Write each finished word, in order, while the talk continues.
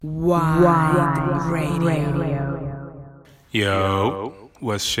Wide Radio. Yo,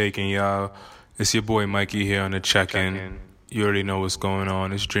 what's shaking, y'all? It's your boy Mikey here on the check-in. You already know what's going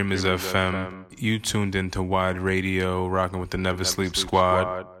on. It's Dreamers FM. You tuned into Wide Radio, rocking with the Never Sleep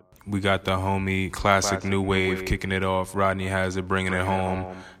Squad. We got the homie Classic New Wave kicking it off. Rodney Hazard bringing it home.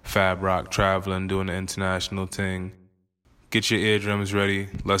 Fab Rock traveling, doing the international thing. Get your eardrums ready.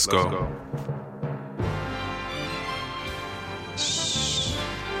 Let's go.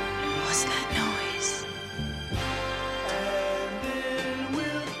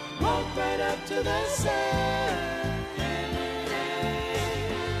 To the sun,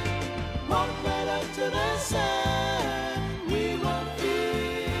 walk right up to the sun. We won't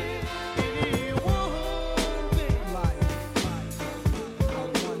fear anyone. I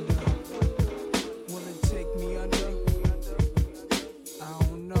wonder, will it take me under? I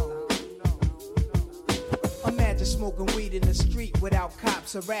don't know. Imagine smoking weed in the street without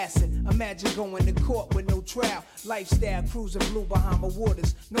cops harassing. Imagine going to court with no trial. Lifestyle cruising blue Bahama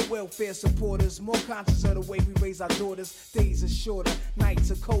waters. No welfare supporters. More conscious of the way we raise our daughters. Days are shorter,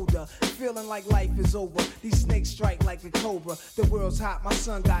 nights are colder. Feeling like life is over. These snakes strike like a cobra. The world's hot, my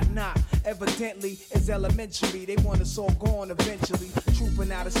son got knocked. Evidently, it's elementary. They want us all gone eventually.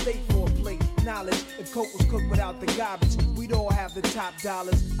 Trooping out of state for a plate. Knowledge, if coke was cooked without the garbage, we'd all have the top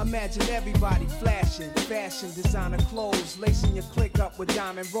dollars. Imagine everybody flashing. Fashion, designer clothes. Lacing your click up with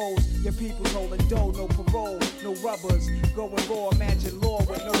diamond rolls. Your people's holding dough, no parole, no rubbers. Going raw, imagine law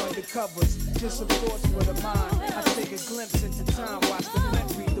with no undercovers. Just some thoughts for the mind. I take a glimpse into time, watch the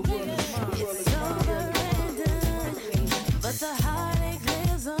blimp read the world is mine. World is mine. But the heartache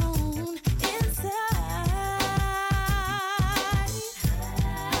lives on inside.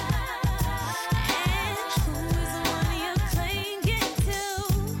 And who is the one you're clinging to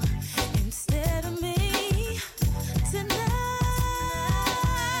instead of me tonight?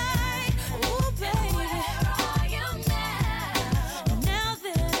 Oh, baby, where are you now? Now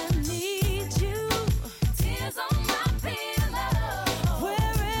that I need you, tears on my pillow.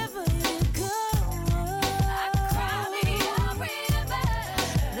 Wherever you go, I cry me a river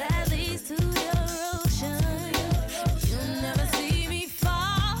that leads to your ocean. You'll never see me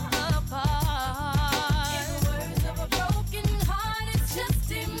fall apart. In the words of a broken heart, it's just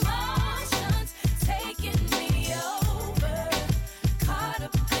emotions taking me over. Caught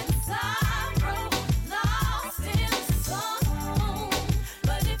up in sorrow, lost in the song.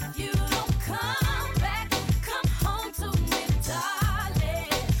 But if you don't come back, come home to me,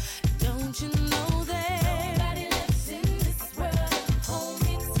 darling. Don't you know that nobody lives in this world to hold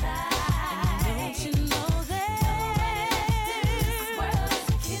me tight? Don't you know that this world is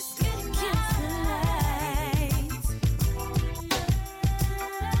a kiss goodnight?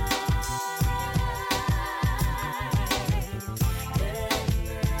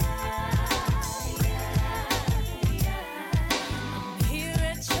 I'm here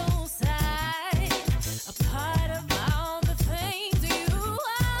at your side, a part of all the things you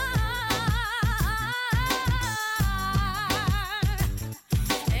are.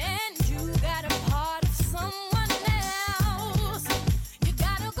 And you got a part of someone else. You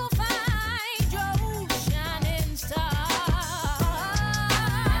gotta go find your shining star.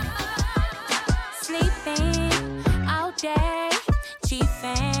 Sleeping all day,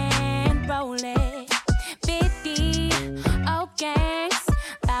 chiefing, rolling, big D, gangs,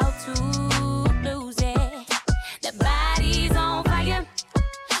 about to lose it. The body's on fire.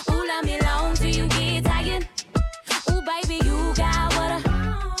 Ooh, let me alone till you get tired. Ooh, baby, you got what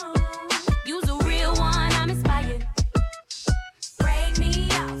you's a real one, I'm inspired. Break me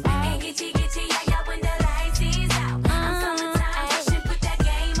off and get you, yeah, when the lights is out. I'm summertime, pushing, put that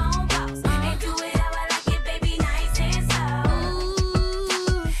game on pause. And do it how I like it, baby, nice and slow.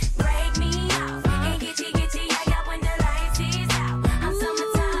 Break me off and get you, yeah, when the lights is out. I'm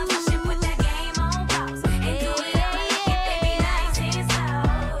summertime, pushing, put that game on pause. And do it how I like it, baby, nice and slow.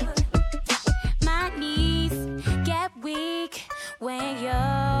 My knees get weak when you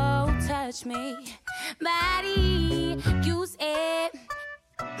touch me. Body, use it,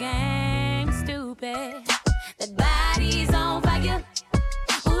 gang stupid. That body's on fire.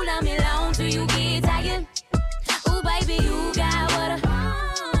 Ooh, let me alone till you get tired. Ooh, baby, you got what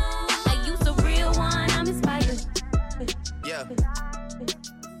I use a real one, I'm inspired. Yeah.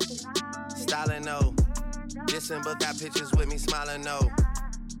 Styling, no. Listen, but got pictures with me smiling, no.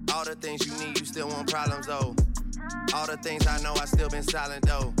 All the things you need, you still want problems, though. All the things I know, I still been silent,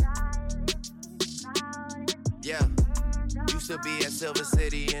 though. Yeah. Used to be at Silver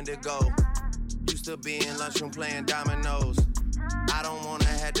City Indigo. Used to be in lunchroom playing dominoes. I don't wanna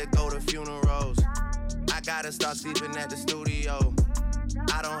have to go to funerals. I gotta start sleeping at the studio.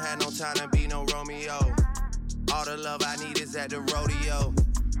 I don't have no time to be no Romeo. All the love I need is at the rodeo.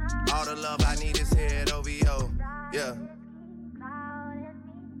 All the love I need is here at OVO. Yeah.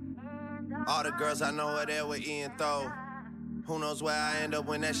 All the girls I know are there with Ian Throw. Who knows where I end up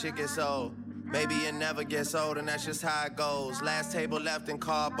when that shit gets old? Maybe it never gets old and that's just how it goes. Last table left in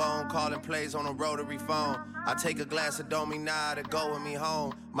Carbone, calling plays on a rotary phone. I take a glass of Domina to go with me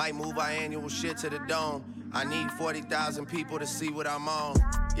home. Might move our annual shit to the dome. I need 40,000 people to see what I'm on.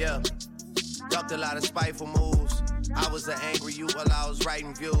 Yeah, ducked a lot of spiteful moves. I was an angry youth while I was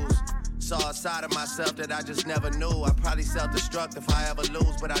writing views. Saw a side of myself that I just never knew. I probably self-destruct if I ever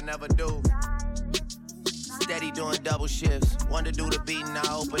lose, but I never do. Steady doing double shifts. One to do the beating,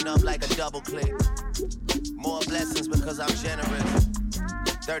 I open up like a double click. More blessings because I'm generous.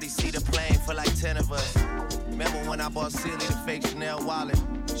 30-seater plane for like 10 of us. Remember when I bought Celie the fake Chanel wallet?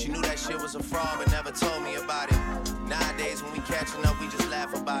 She knew that shit was a fraud but never told me about it. Nowadays when we catching up, we just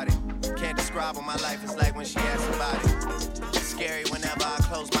laugh about it. Can't describe what my life is like when she asks about it. It's scary whenever I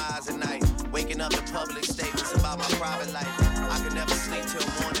close my eyes at night. Waking up to public statements about my private life. I could never sleep till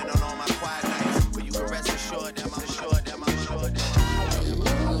morning on all my quiet nights. But you can rest assured that I'm sure that I'm sure that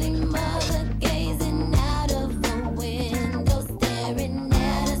lonely mother gazing out of the window, staring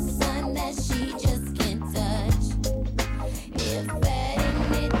at a sun that she just can't touch. If at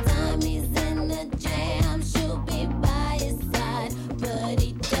any time he's in a jam, she'll be by his side, but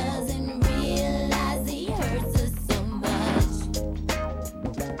he doesn't realize he hurts her so much.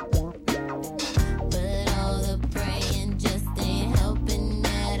 But all the praying just ain't helping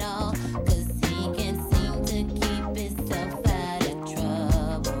at all, 'cause he can't seem to keep himself out of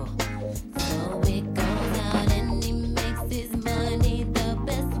trouble. So it goes out and he makes his money the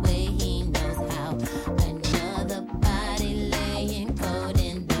best way he knows how. Another body laying cold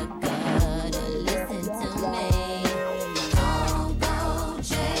in the gutter. Listen to me. Don't go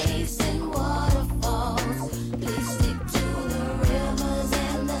chasing waterfalls. Please stick to the rivers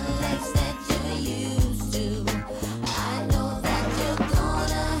and the lakes that you're used to. I know that you're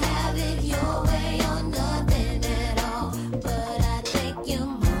gonna have it your way or nothing at all, but I think you're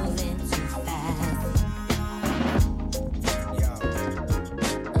moving too fast.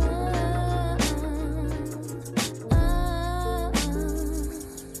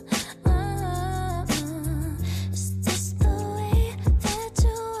 Is this the way that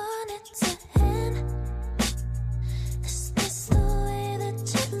you want it to end? Is this the way that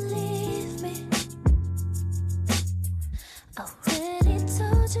you leave me? I already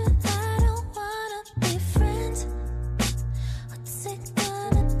told you I don't wanna be friends. What's it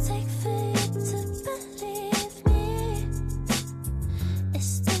gonna take for you to believe me? Is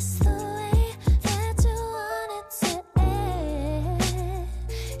this the way that you want it to end?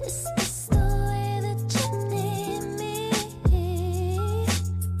 Is this the way that you need me?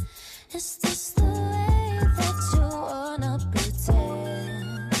 Is this the way that you wanna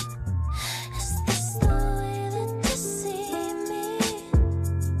pretend? Is this the way that you see me?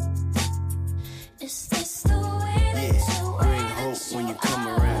 Is this the way that you want Bring hope when you come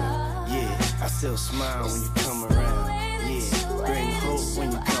around. Yeah, I still smile when you come around. Yeah, bring hope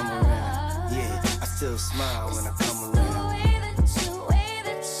when you come around. Yeah, I still smile when I come around. way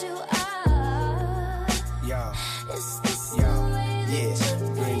that you are? Yeah, Is this the yeah, way that yeah.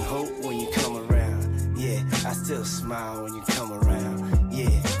 you Bring hope when you come around. Yeah, I still smile when you come around.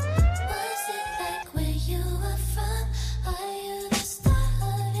 Yeah. Was it like where you were from? Are you the star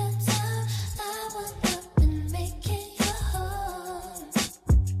of your town? I would up and make it your home.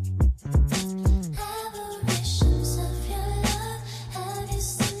 Aberrations of your love, have you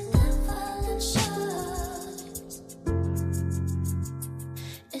seen them falling short?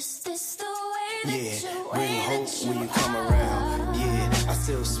 Is this the way that Yeah, you bring hope when you come around. Yeah, I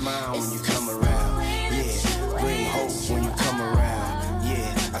still smile when you come around. Yeah, bring hope when you come around.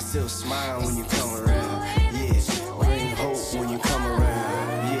 Yeah, I still smile when you come around. Yeah, bring hope when you come around.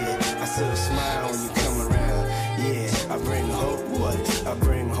 Yeah, I still smile when you come around. Yeah, I bring hope. What? I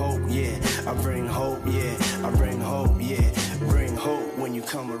bring hope. Yeah, I bring hope. Yeah, I bring hope. Yeah, bring hope when you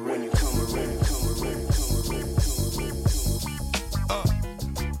come around. You come around. Come around. Come around.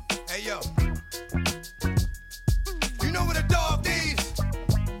 Hey yo, you know what a dog needs?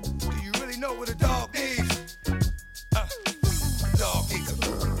 Do you really know what a dog needs? Dog needs a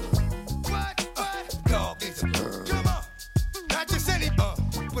what? Dog needs a come on, not just any but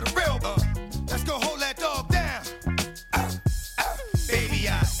a real that's gonna hold that dog down. Baby,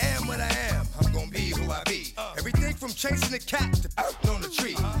 I am what I am. I'm gonna be who I be. Everything from chasing the cat to on the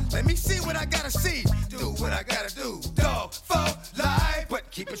tree. Let me see what I gotta see. Do what I gotta do. Dog for life, but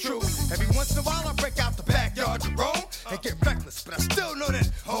keep it true. Every once in a while I break out the backyard to roam and get reckless, but I still know that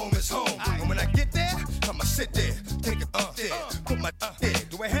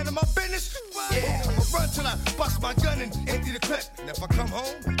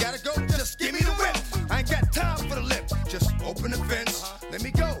Let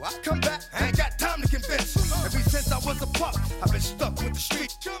me go, I come back, I ain't got time to convince. Ever since I was a pup, I've been stuck with the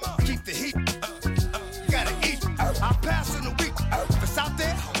street. Keep the heat, gotta eat. I pass in a week, if it's out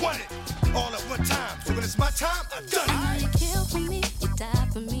there, I want it. All at one time, so when it's my time, I've done it. You kill for me, you die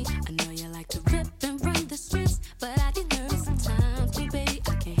for me. I know you like to rip and run the streets, but I get nervous sometimes, too, baby.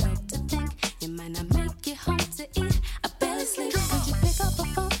 I can't help to think you might not make it home to eat. I barely sleep. Could you pick up a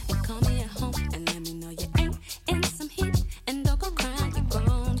phone and call me at home and let me know you ain't in some heat? And don't go crying, you're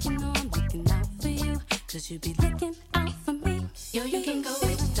grown. You know I'm looking out for you, 'cause you be looking out for me. Yo, you can go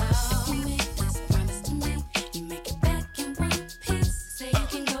with the dog. If you make this promise to me, you make it back in one piece. Say you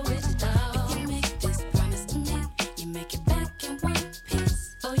can go with the dog. If you make this promise to me, you make it back in one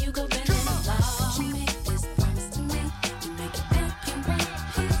piece. Oh, you go bend in the law. You make this promise to me, you make it back in one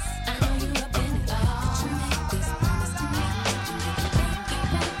piece. I know you up in it all. You make this promise to me, you make it back in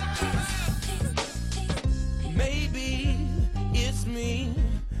one piece. Maybe it's me,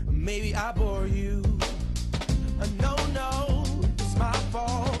 maybe I bore you. No, it's my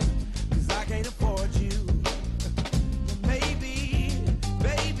fault, 'cause I can't afford you. Maybe,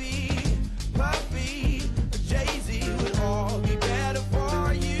 baby, Puffy, Jay-Z would all be better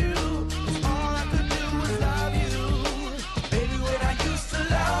for you. 'Cause all I could do was love you. Baby, when I used to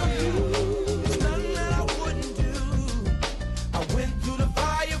love you, there's nothing that I wouldn't do. I went through the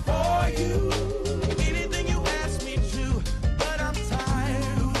fire for you. Anything you asked me to, but I'm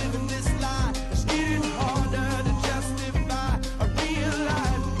tired of living this lie. It's getting harder to justify. I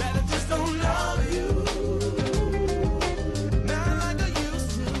realize that I just don't love you, not like I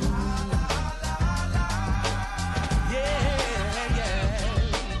used to. Yeah.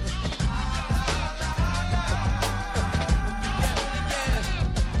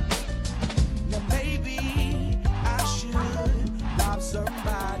 Now maybe I should love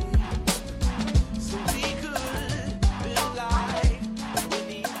somebody, so we could feel like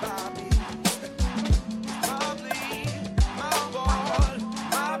Whitney and Bobby. Probably my fault,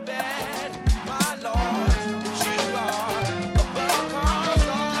 my bad, my Lord, but you are above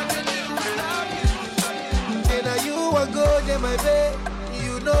all I can do is love you. Say now you a good in my bed,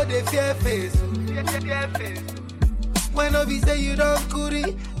 you know the fear face. When I be say you don't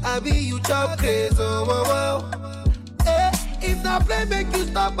curry, I be you chop crazy. Oh. Eh, if that play make you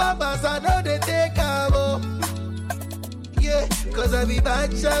stop, babas, I know they take a yeah, 'cause I be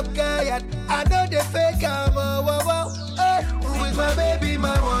bad chap guy and I know they fake am. Oh. Eh, with my baby,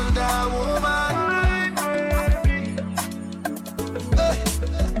 my Wonder Woman.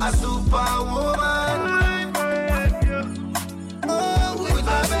 A superwoman. Oh, with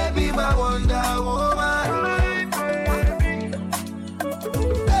my baby, my Wonder Woman.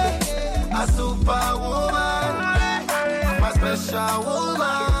 A superwoman, my special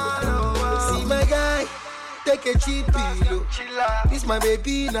woman. See my guy, take a cheap pillow. This my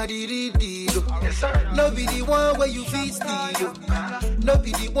baby, not the real deal. No be the one where you feel steal. No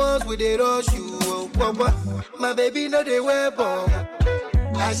be the ones where they rush you. My baby, no they wear bomb.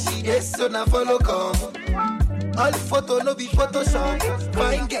 And she is so now follow come. All the photo no be Photoshop.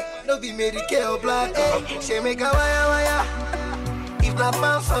 Fine get no be Mary Kay or black. Hey, she make a wire. If na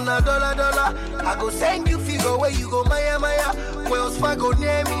pounds on a dollar, I go send you figure where you go Maya. Wells Fargo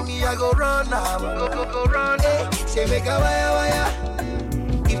near me, I go run now. Go run. Hey, she make a wire.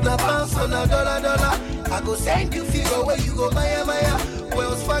 If na pounds on a dollar, I go send you figure where you go Maya.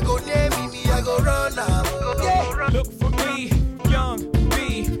 Wells Fargo near me, I go run now. Yeah. Look for me, young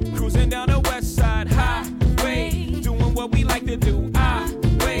B, cruising down the west side highway, doing what we like to do.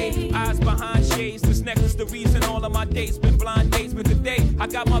 Eyes behind shades. This necklace the reason all of my dates been blind dates. But today I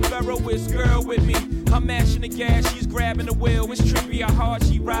got my Ferroist girl with me. I'm mashing the gas, she's grabbing the wheel. It's trippy how hard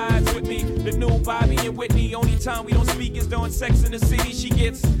she rides with me. The new Bobby and Whitney. Only time we don't speak is during Sex in the City. She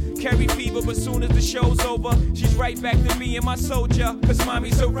gets carry fever, but soon as the show's over, she's right back to being my soldier. 'Cause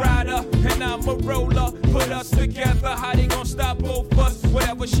mommy's a rider and I'm a roller. Put us together, how they gon' stop both us?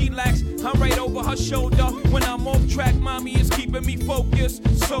 Whatever she lacks, I'm right over her shoulder. When I'm off track, mommy is keeping me focused.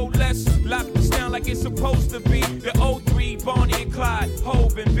 So let's lock this down like it's supposed to be. The 03, Bonnie and Clyde,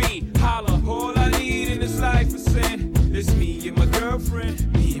 Hov and B. Holla, all I need in this life is sin. It's me and my girlfriend,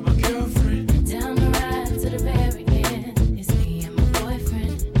 Down the ride to the very end. It's me and my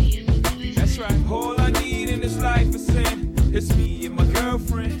boyfriend. That's right. All I need in this life is sin. It's me and my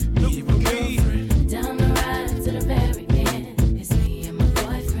girlfriend, Down the ride to the very end. It's me and my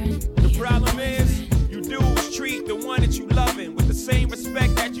boyfriend. The problem is, you dudes treat the one that you loving with the same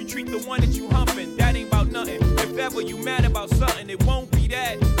respect that you treat the one that you humping. That ain't about nothing. If ever you mad about something, it won't be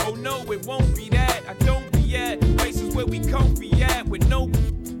that. Oh no, it won't be that. I don't be at places where we comfy at with no.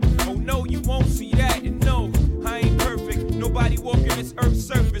 Oh no, you won't see that. And no, I ain't perfect. Nobody walking this earth's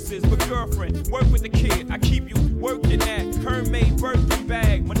surfaces. But girlfriend, work with the kid. I keep you working at Hermès Birkin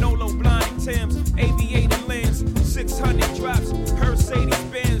bag, Manolo blind Timbs, aviator lens, 600 drops, Mercedes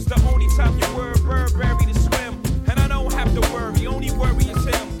Benz. The only time you wear Burberry to swim, and I don't have to worry. Only worry is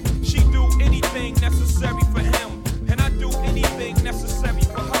him. She do anything necessary for him, and I do anything necessary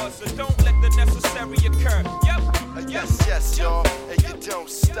for her. So don't let the necessary occur. Yep. Yes, y'all, and you don't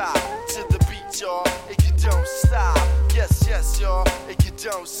stop to the beat, y'all, and you don't stop. Yes, y'all, and you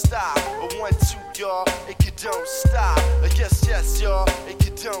don't stop. A 1, 2, y'all, and you don't stop. Yes, y'all, and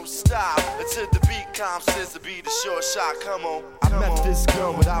you don't stop until the beat comes. Says to be the short shot. Come on. I met this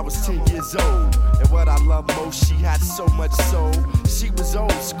girl when I was 10 years old, and what I love most, she had so much soul. She was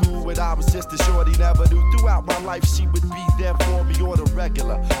old school when I was just a shorty. Never knew throughout my life she would be there for me on a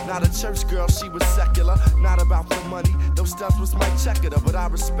regular. Not a church girl, she was secular. Not about the money, those stuff was my checker, but I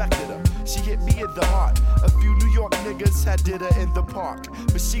respected her. She hit me in the heart. A few New York niggas had did her in the park,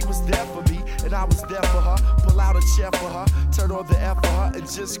 but she was there for me, and I was there for her. Pull out a chair for her, turn on the air for her, and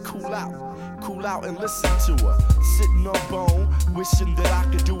just cool out and listen to her. Sitting on bone, wishing that I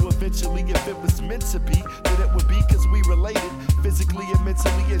could do eventually. If it was meant to be, then it would be, cause we related physically and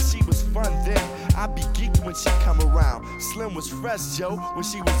mentally, and she was fun then. I'd be geeked when she come around. Slim was fresh, Joe, when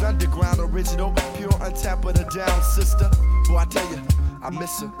she was underground, original, pure, untapped, but a down sister. Boy, I tell you, I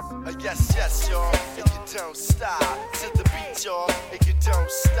miss her. Yes, y'all, and you don't stop to the beat, y'all, and you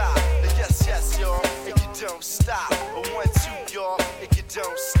don't stop. Yes, y'all, and you don't stop. A 1, 2, y'all, and you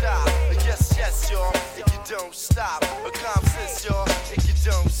don't stop. Yes, y'all, and you don't stop. A confidence, y'all, and you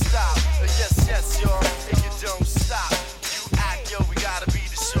don't stop. Yes, y'all, and you don't stop. You act, yo, we gotta be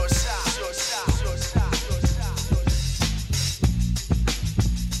the short shot. Short shot, short shot, short shot, short shot.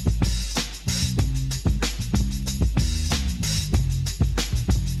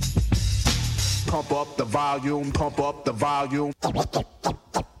 Pump up the volume, pump up the volume. Pump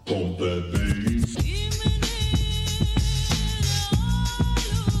that bass.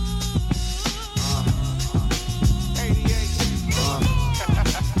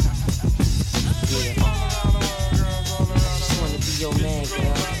 Your man,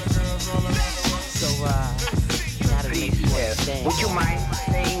 girl. So, gotta make you understand. Would you mind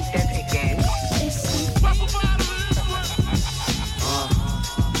saying that again?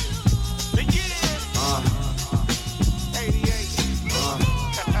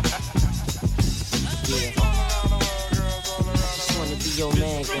 Just wanna be your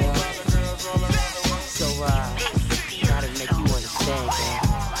man, girl. So, gotta make you understand, girl.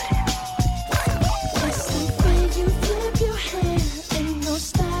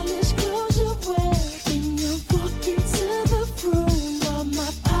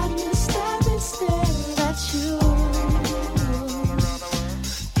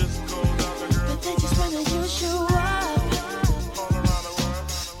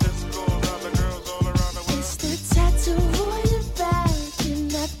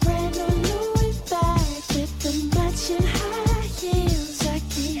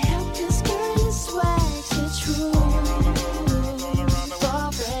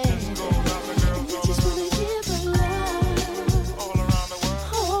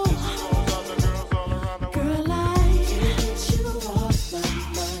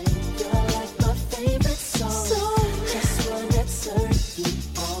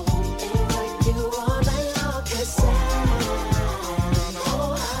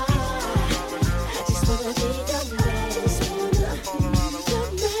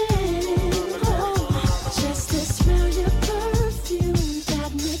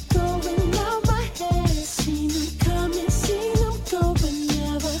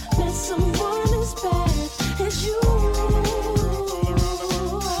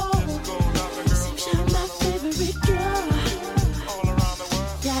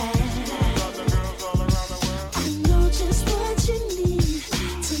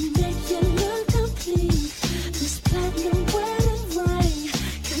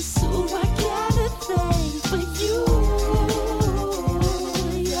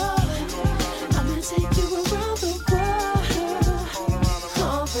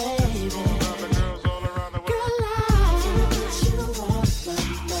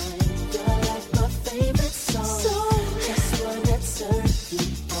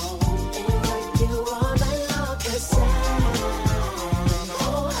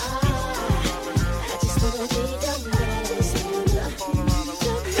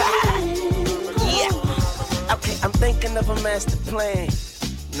 Of a master plan.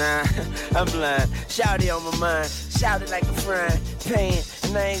 Nah, I'm blind. Shout it on my mind. Shout it like a frying pan. And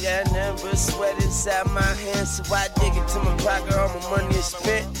And I ain't got nothing but sweat inside my hands, so I dig into my pocket, all my money is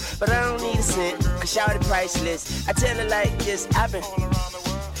spent. But I don't need a cent, cause y'all the priceless. I tell it like this, I've been.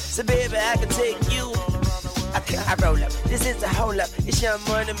 So baby, I can take you. I roll up, this is a hold up. It's Young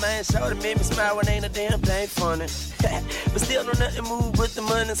Money, man, so to make me smile when ain't a damn thing funny. But still don't nothing move with the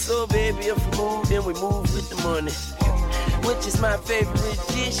money, so baby, if we move, then we move with the money. Which is my favorite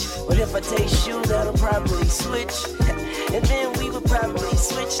dish. But if I taste you, that'll probably switch. And then we would probably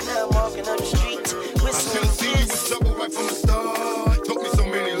switch. Now I'm walking on the streets with some I see you was trouble right from the start. Taught me so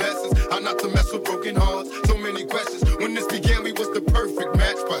many lessons, how not to mess with broken hearts. So many questions. When this began, we was the perfect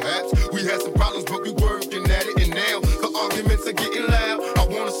match, perhaps. We had some problems, but we working at it. And now the arguments are getting loud. I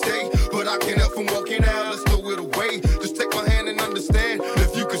wanna stay, but I can't help from walking out. Let's throw it away. Just take my hand and understand.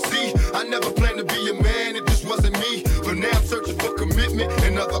 If you could see, I never planned to be a man. It just wasn't me. But now I'm searching for commitment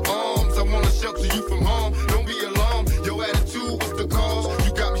and other arms. I wanna shelter you from harm. Don't be alarmed. Your attitude was the cause.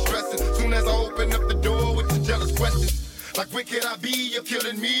 You got me stressing. Soon as I open up the door with your jealous questions. Like where can I be? You're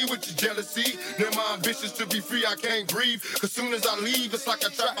killing me with your jealousy. Now my ambitions to be free, I can't breathe. Cause soon as I leave, it's like a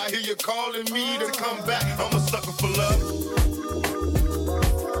trap. I hear you calling me to come back. I'm a sucker for love.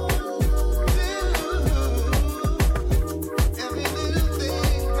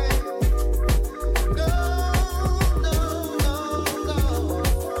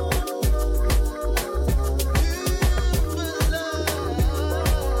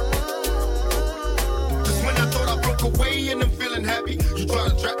 And I'm feeling happy. You try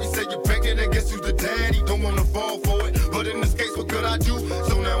to trap me, say you're begging, and guess who's the daddy? Don't wanna fall for it, but in this case, what could I do?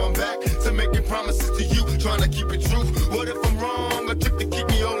 So now I'm back to making promises to you, trying to keep it true. What if I'm wrong? A trick to keep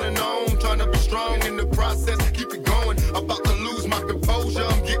me holding on, trying to be strong in the process, keep it going. About to lose my composure,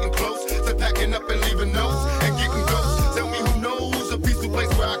 I'm getting close to packing up and leaving notes and getting ghosts. Tell me who knows a peaceful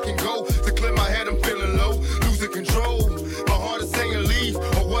place where I can go to clear my head. I'm feeling low, losing control. My heart is saying leave,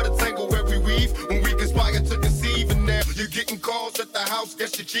 or what a tangle where we weave when we conspire to conceive. And now you're getting calls at the house,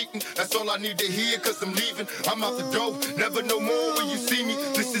 guess you're cheating. That's all I need to hear, cause I'm leaving. I'm out the door, never no more when you see me.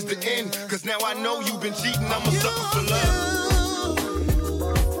 This is the end, cause now I know you've been cheating. I'm a sucker for love.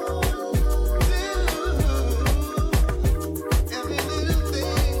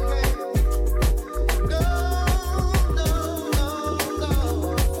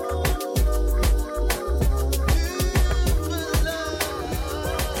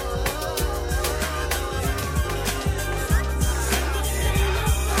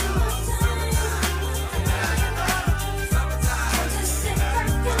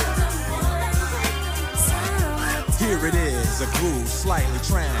 Here it is, a groove slightly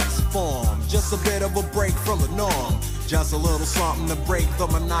transformed. Just a bit of a break from the norm. Just a little something to break the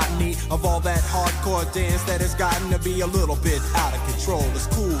monotony of all that hardcore dance that has gotten to be a little bit out of control. It's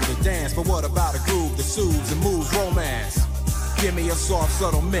cool to dance, but what about a groove that soothes and moves romance? Give me a soft,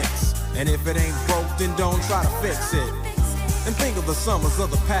 subtle mix, and if it ain't broke, then don't try to fix it. And think of the summers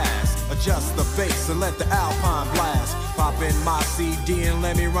of the past. Adjust the bass and let the Alpine blast. Pop in my CD and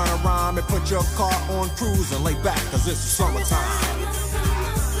let me run a rhyme and put your car on cruise and lay back, cause it's summertime.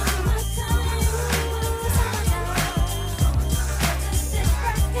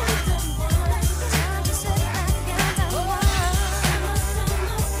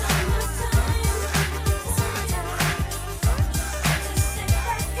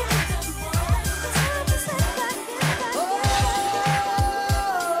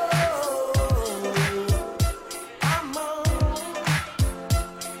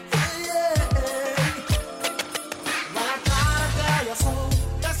 You're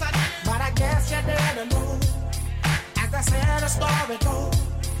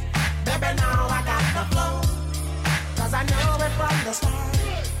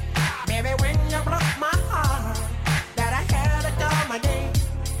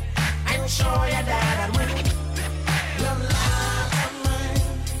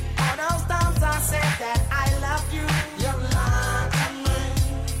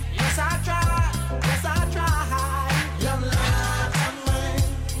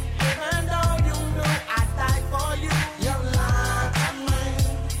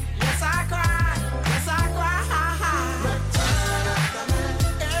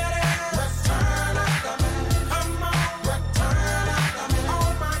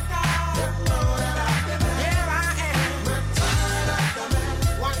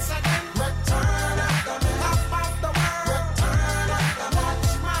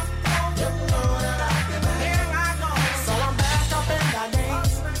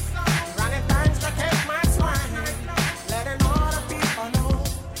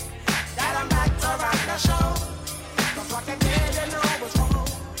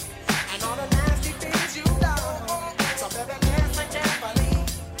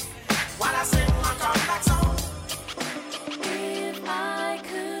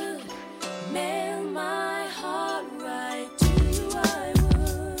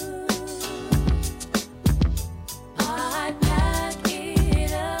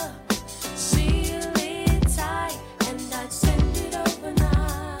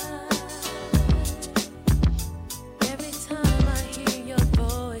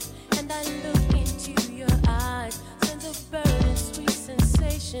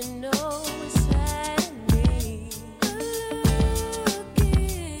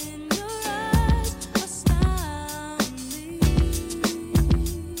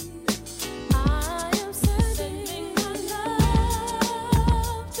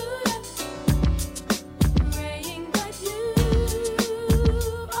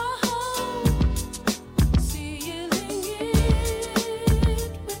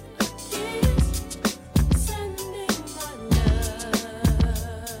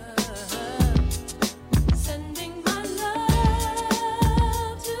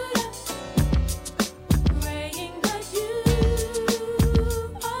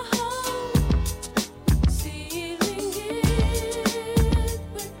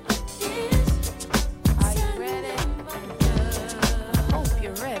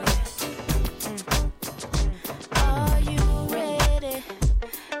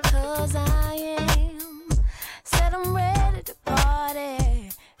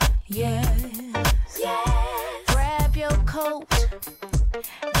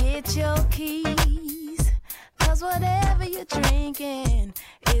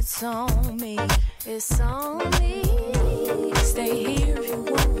It's on me, it's on me. Stay here if you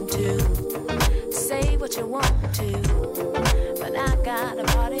want to. Say what you want to. But I got a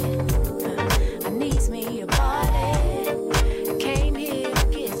party. I needs me a party. Came here to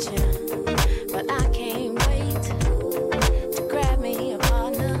get you. But I can't wait to grab me a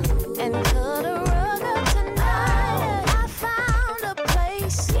partner and cut a rug up tonight. I found a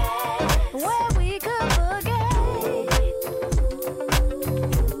place where we could boogie.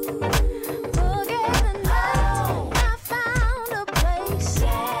 Boogie tonight. I found a place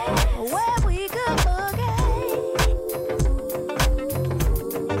where we could boogie.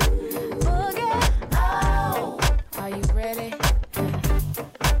 Boogie. Oh, are you ready?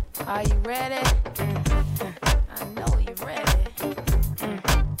 Are you ready? I know you're ready.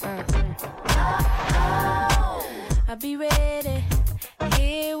 I'll be ready.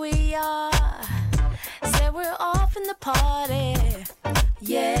 Here we are. Said we're off in the party.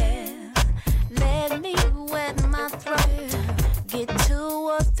 Yeah. Let me wet my throat. Get 2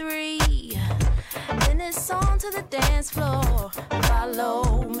 or 3. Then it's on to the dance floor.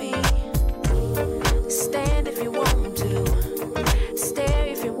 Follow me. Stand if you want to. Stare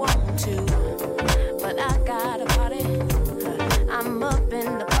if you want to. But I got a party. I'm up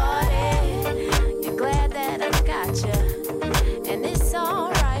in the party. You're glad that I got you. And it's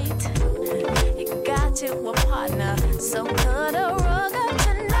alright. You got you a partner. So cut a rug up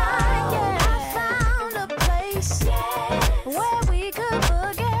tonight. Yeah. I found a place where we could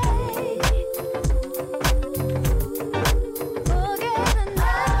boogie. Boogie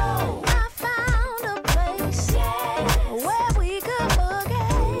tonight. I found a place where we could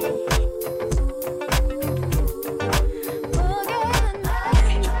boogie. Boogie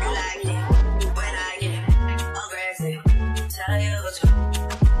tonight. You like it when I get aggressive. Tell you the truth.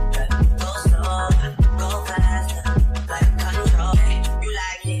 Go slow, go faster, like control. You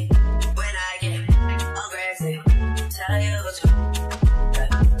like it when I get aggressive. Tell you the truth.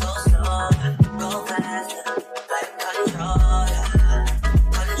 Go slow, go faster, like control.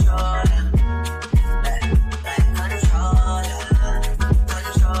 Control, like control,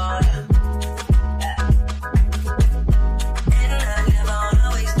 control. And I never wanna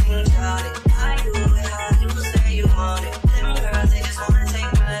waste things, Charlie. I do it how you say you want it. Them girls, they just wanna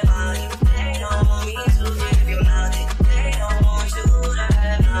take my money. They don't want me to give you nothing. They don't want you to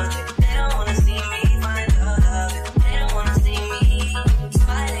have nothing. They don't wanna see me find your love. They don't wanna see me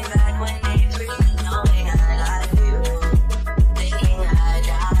smiling back when they really knowing I like you. Thinking I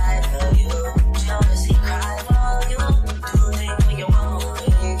die for you. Jealousy cry for you. Do things when you want me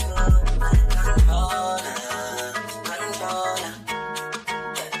to. Like controller, controller.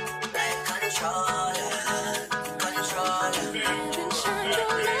 Like controller, controller.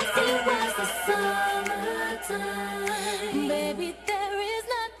 Baby, there is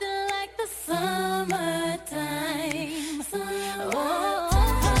nothing like the summertime. Oh,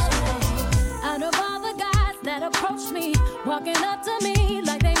 out of all the guys that approached me, walking up to me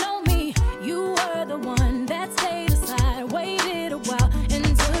like they know me, you were the one that stayed aside, waited a while,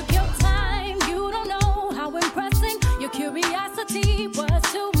 and took your time. You don't know how impressing your curiosity was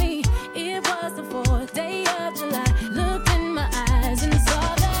to me. It was the 4th day of July. Looked in my eyes and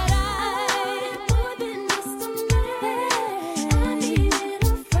saw that I more than just a man. I needed a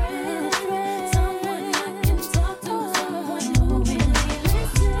friend, someone I can talk to, someone who really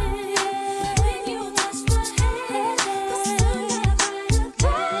listens. When you touch my hand, the sun got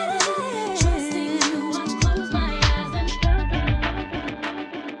brighter. Trusting you, I close my eyes and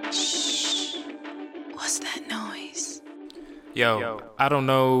shh. What's that noise? Yo, I don't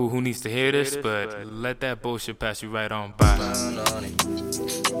know who needs to hear this, but let that bullshit pass you right on by.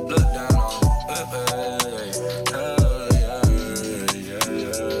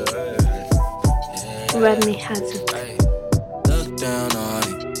 Remy has it. Look down on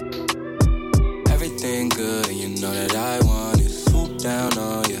it. Everything good, and you know that I want it. Swoop down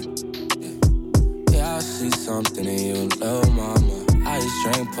on you. Yeah, I see something in you, little mama. I just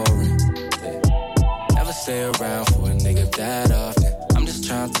drink pouring. Yeah. Never stay around for a nigga that often. I'm just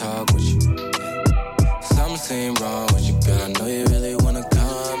trying to talk with you. Yeah. Something seem wrong with you, girl. I know you really wanna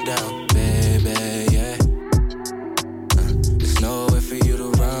calm down, baby. Yeah. There's nowhere for you to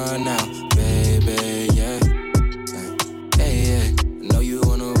run now, baby. Yeah. Hey, yeah. I know you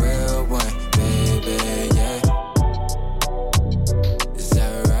want a real one, baby. Yeah. Is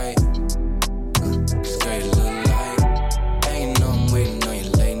that right? It's great, look like. Ain't no I'm waiting on you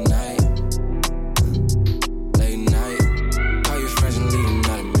late night. Late night. Call your friends and leave them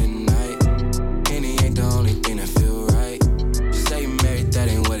out at midnight. Any ain't the only thing that feel right. You say you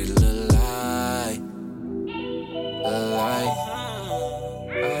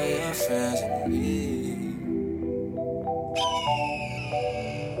fans.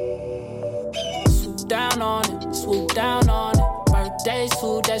 Swoop down on it, swoop down on it. Birthday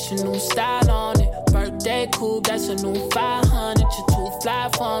suit, that's your new style on it. Birthday coupe, that's a new 500. You're too fly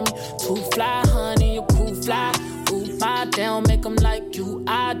for me, too fly, honey. You're cool fly. Ooh, my damn, make them like you.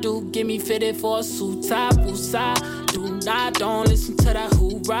 I do. Get me fitted for a suit top. Woosah. Do not, don't listen to that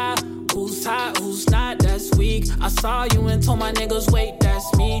hoorah. Who's hot, who's not, that's weak. I saw you and told my niggas, wait,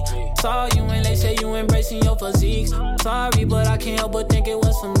 that's me. Saw you and they say you embracing your physique. Sorry, but I can't help but think it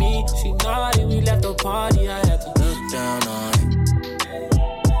was for me. She naughty, we left the party, I had to look down on it.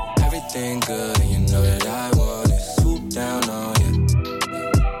 Everything good, and you know that I want it. Swoop down on you.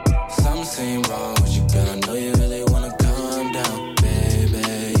 Something seem wrong with you, girl. I know you really wanna calm down, baby,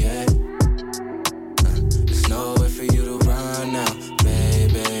 yeah. There's no way for you to run now,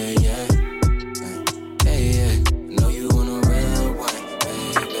 baby, yeah. Hey, yeah. I know you want a real one,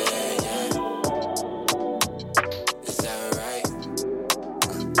 baby, yeah. Is that right?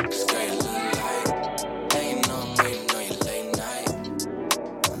 This girl you look like. Hey, you know I'm waiting on you late night.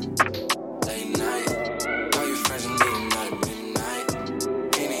 Late night. All your friends are meeting out at midnight.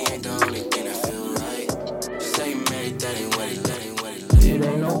 Any ain't the only thing that feel right. Just say you married, that ain't what it. It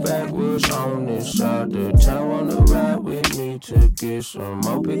ain't no backwoods on this side of town. Wanna ride with me to get some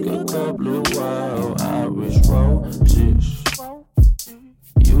more. Pick a couple of wild Irish roses.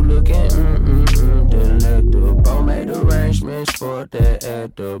 You looking delectable. Made arrangements for that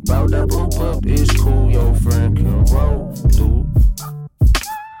at the bar. Double pup is cool, your friend can roll through.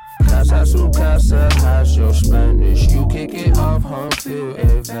 Casa su casa, how's your Spanish? You kick it off, home field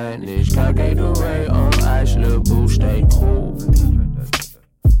advantage. Gatorade on ice, little boo, stay cool.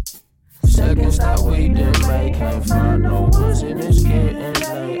 Second stop, we didn't make, can't find no woods and it's getting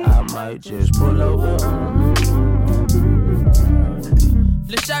late. I might just pull over.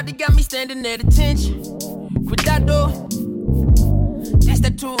 Lil' shawty got me standing at attention. Cuidado. This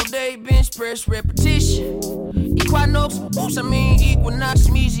that 2-day bench press repetition. Equinox, oops, I mean Equinox,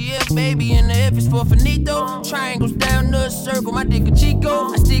 easy F, baby, and the F is for finito. Triangles down the circle, my dick a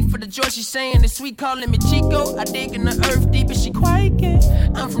Chico. I stick for the joy, she saying it's sweet, calling me Chico. I dig in the earth deep and she quiet.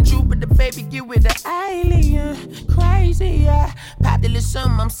 I'm from Jupiter, baby, get with the alien. Crazy, yeah. Popped a little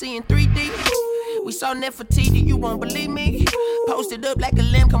something, I'm seeing 3D. We saw Nefertiti, you won't believe me. Posted up like a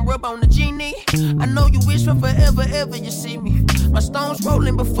lamb, come rub on the genie. I know you wish for forever, ever you see me. My stones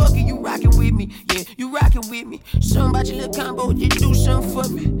rolling, but fuck it, you rockin' with me. Yeah, you rockin' with me. Something about your little combo, you do something for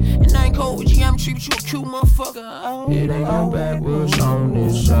me. And I ain't cold with you, I'm treating you a cute motherfucker. Oh, it ain't no backwoods on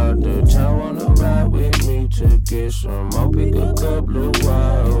this side of town. Wanna ride with me to get some more. Pick a couple of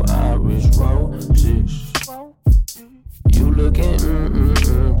wild Irish roses. You looking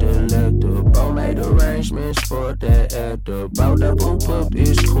delectable. Made arrangements for that at the bar. Double pup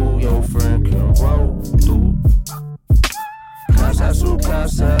is cool, your friend can roll through. Casa su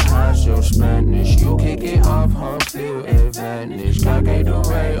casa, how's your Spanish? You kick it off, home field advantage.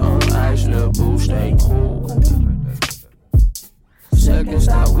 Gatorade on ice, little boo, stay cool. Second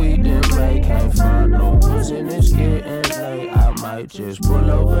stop, we didn't make, can't find no woods and it's getting late. I might just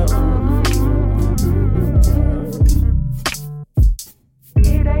pull over.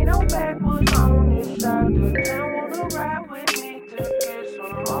 It ain't no backwoods on this side of town. Wanna ride with me to get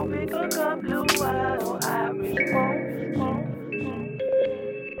some more. Pick a couple of wild Irish roses.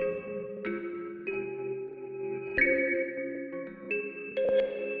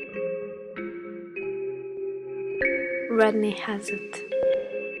 Rodney has it.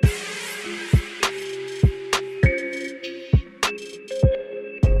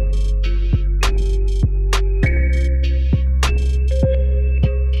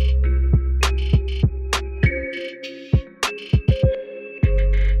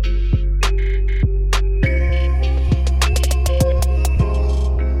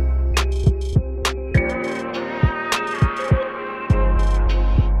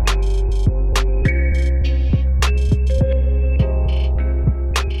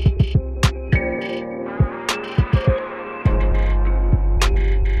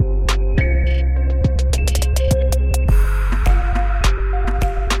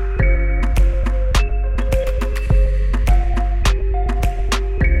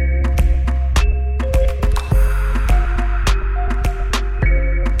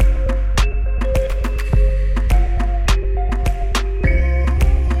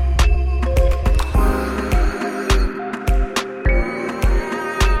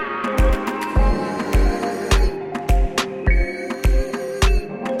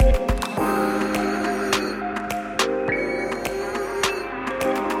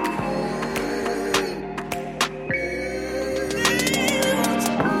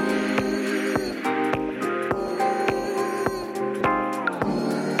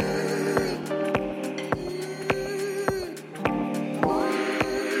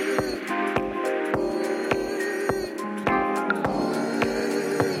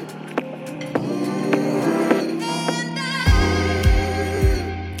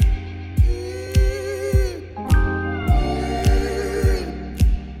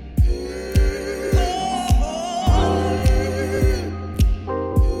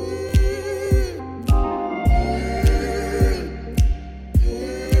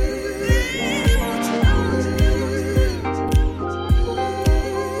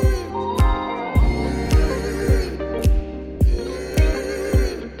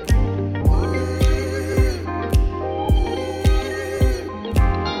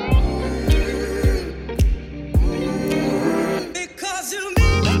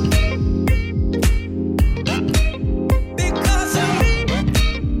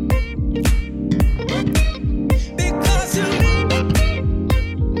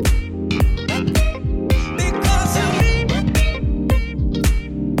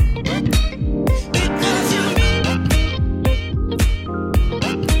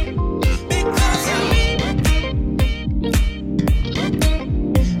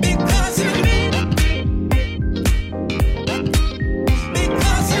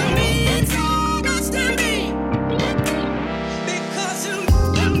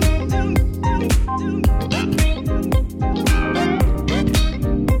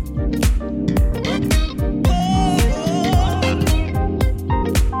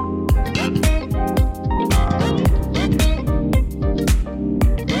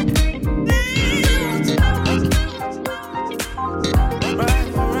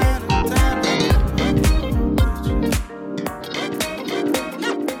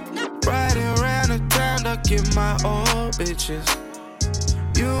 cautious.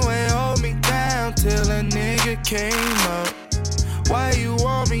 You ain't hold me down till a nigga came up. Why you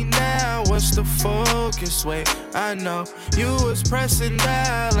want me now? What's the focus? Wait, I know you was pressing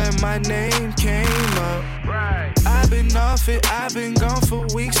dial and my name came up. I've been off it, I've been gone for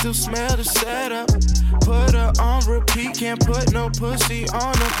weeks, still smell the setup. Put her on repeat, can't put no pussy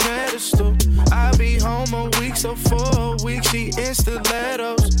on a pedestal. I be home a week, so for a week she in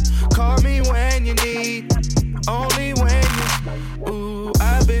stilettos. Call me when you need, only when you. Ooh,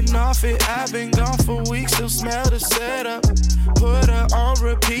 I've been off it, I've been gone for weeks, still smell the setup. Put her on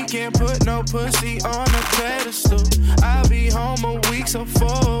repeat, can't put no pussy on a pedestal. I be home a week, so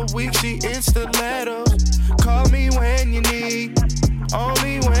for a week she in stilettos. Call me when you need,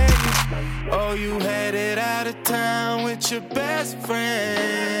 only when you. Oh, you headed out of town with your best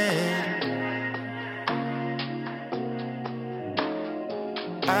friend.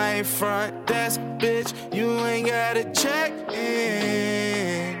 I ain't front desk, bitch, you ain't gotta check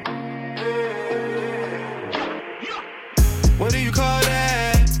in. What do you call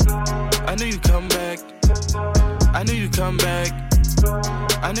that? I knew you come back. I knew you come back.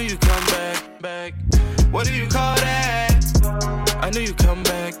 I knew you come back. What do you call that? I knew you come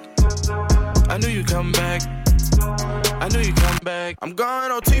back. I knew you come back. I knew you come back. I'm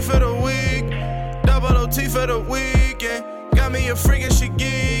going OT for the week, double OT for the weekend. Got me a freak and she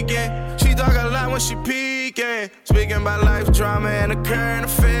geeking. She talk a lot when she peeking. Speaking about life drama and the current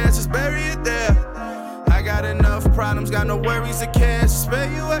affairs, just bury it there. I got enough problems, got no worries or cares, spare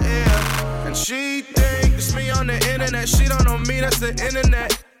you a ear. And she think it's me on the internet, she don't know me, that's the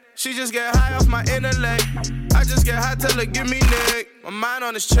internet. She just get high off my intellect. I just get high, tell her give me neck. My mind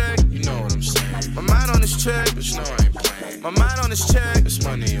on this check, you know what I'm saying. My mind on this check, but you know I ain't playing. My mind on this check, it's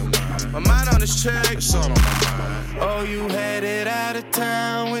money in mine. My mind on this check, it's all on my mind. Oh, you headed out of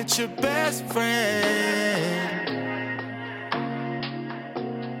town with your best friend.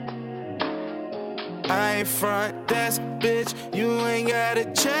 I ain't front desk, bitch, you ain't gotta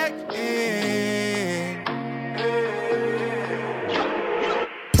check in.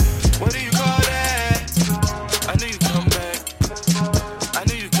 What do you call that? I knew you come back. I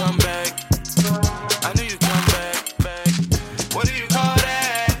knew you come back. I knew you come back. What do you call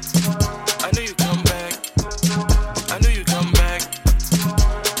that? I knew you come back. I knew you come back.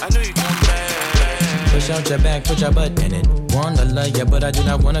 I knew you come back. Push out your back, put your butt in it. Wanna love ya, but I do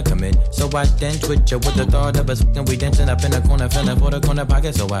not wanna commit. So I dance with ya with the thought of us and we dancing up in the corner, feeling for the corner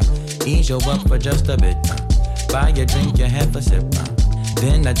pocket. So I ease you up for just a bit. Buy a drink, you have a sip.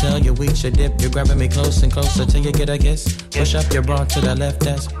 Then I tell you we should dip. You're grabbing me close and closer till you get a kiss. Push up your bra to the left,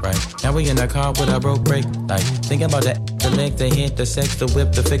 that's right. Now we in the car with a rope break. Like thinking about the leg, the hit, the sex, the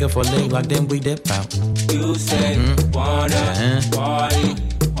whip, the figure for leg. Like then we dip out. You say wanna party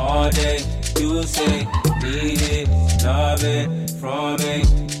all day. You say need it, love it from me.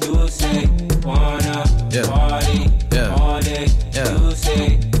 You say wanna party all day. You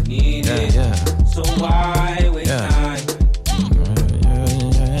say need it. So why waste time?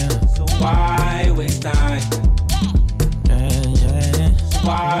 So why waste time?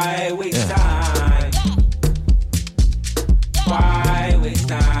 Why waste time? Why waste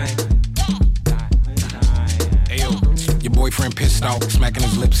time? Your boyfriend pissed off, smacking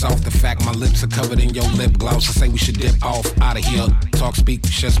his lips off. The fact my lips are covered in your lip gloss. I say we should dip off, out of here. Talk, speak,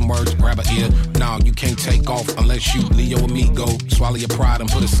 share some words, grab a ear. Nah, you can't take off unless you Leo amigo. Swallow your pride and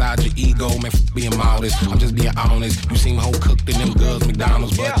put aside your ego. Man, being modest, I'm just being honest. You seem whole cooked in them girls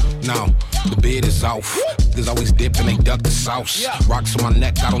McDonald's, but no, the bid is off. There's always dip and they duck the sauce. Rocks on my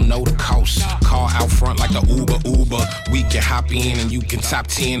neck, I don't know the cost. Car out front like the Uber. We can hop in and you can top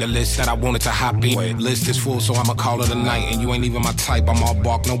 10 the list that I wanted to hop in. List is full, so I'ma call it a night. And you ain't even my type, I'm all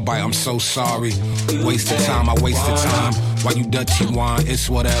bark, no bite. I'm so sorry. Wasted time, I wasted time. While you dirty wine, it's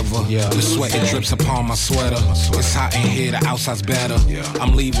whatever. The sweat, it drips upon my sweater. It's hot in here, the outside's better.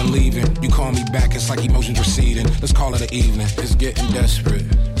 I'm leaving. You call me back, it's like emotions receding. Let's call it an evening, it's getting desperate.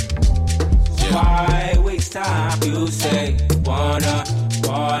 Why waste time? You say wanna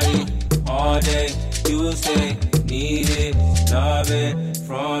party all day. You say need it, love it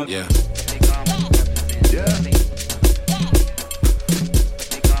from yeah.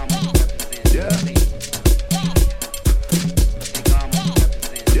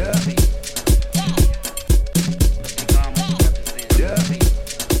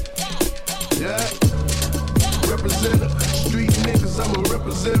 Representative, street niggas, I'm a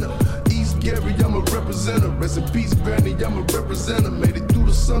representative. East Gary, I'm a representative. Rest in peace, Granny, I'm a representative. Made it through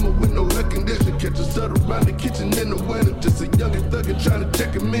the summer with no air conditioning. catch us up around the kitchen in the winter. Just a youngin' thuggin' trying to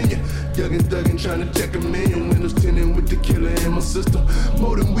check a million. Youngin' thuggin' trying to check a million. Windows tinted with the killer in my system.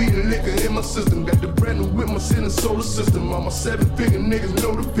 More than weed and liquor in my system. Got the brand new with my sin and solar system. All my 7-figure niggas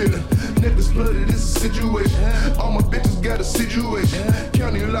know the feeling. Niggas flooded, it's a situation. All my bitches got a situation.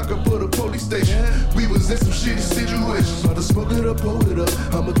 County lockup for the police station. We was in some shitty situations. About to smoke it up, hold it up.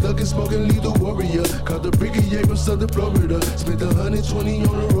 I'm a thug and smoking lethal warrior. Caught the brigadier from Southern Florida. Spent 120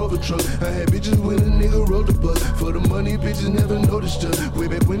 on a Rover truck. I had bitches when a nigga rode the bus. For the money, bitches never noticed her. Way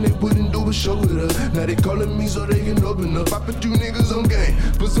back when they wouldn't do a show with her. Now they calling me so they can open up. I put you niggas on game.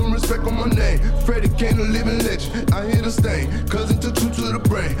 Put some respect on my name. Freddie Kane, a living legend. I hear the stain. Cousin took two to the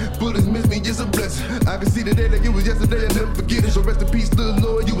brain. Bullets missed me, it's a blessing. I can see the day like it was yesterday. I never forget it. So rest in peace, little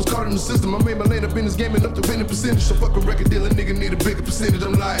Lord. You was caught in the system. I made my lane up in this game enough to win a percentage. So fuck a record dealer, nigga need a bigger percentage.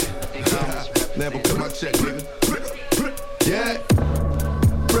 I'm lying. Never put my check, nigga. Yeah.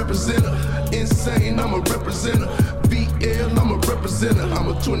 Representer. Insane, I'm a representer. VL, I'm a representer. I'm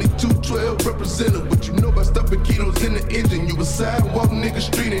a 2212 representer. What you know about stuffing kilos in the engine? You a sidewalk nigga,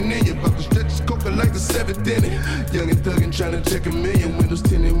 street and in you. About to stretch this coca like the 7th inning. Young and thuggin' tryna check a million. Windows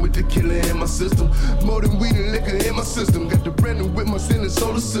tinted with the killer in my system. More than weed and liquor in my system. Got the brand new with my sin and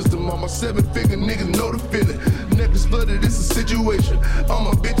solar system. All my 7-figure niggas know the feeling. Necklace flooded, it's a situation. All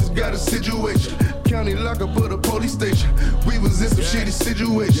my bitches got a situation. County lockup for the police station. We was in some shitty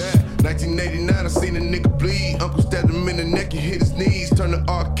situations. 1989, I seen a nigga bleed. Uncle stabbed him in the neck, he hit his knees. Turned the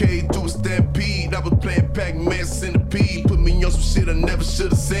arcade to a stampede. I was playing Pac-Man Centipede. Put me on some shit I never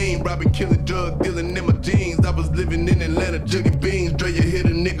should've seen. Robbing, killing, drug dealing in my jeans. I was living in Atlanta, jugging beans. Dre, you hit a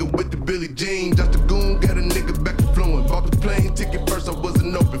nigga with the Billie Jean. Just a goon, got a nigga back to flowing. Bought the plane ticket first, I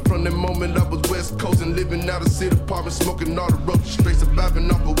wasn't open. From that moment, I was West Coast and living out of city apartment, smoking all the roaches. Straight surviving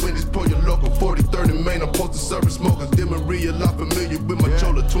off of Wendy's, pour your local. 43rd and Main, I'm posted serving smokers. Did Maria, lot familiar with my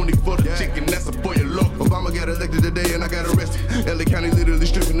chola. 20 for the chicken, that's a for your local. Obama got elected today and I got arrested. LA County literally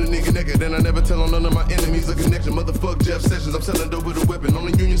stripping the nigga naked. And I never tell on none of my enemies a connection. Motherfuck Jeff Sessions, I'm selling dope with a weapon.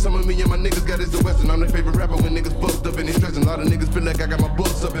 Only union some of me and my niggas got is the Western. I'm their favorite rapper when niggas fucked up and they stressing. A lot of niggas feel like I got my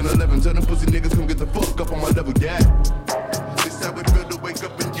books up in 11. Tell them pussy niggas come get the fuck up on my level, yeah. This how we feel to wake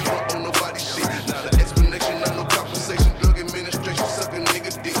up and you don't own nobody's shit. Not an explanation, not no compensation. Drug administration, sucking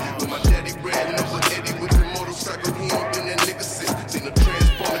nigga dick. When my daddy ran over Eddie with the motorcycle, he ain't been that nigga since. Seen him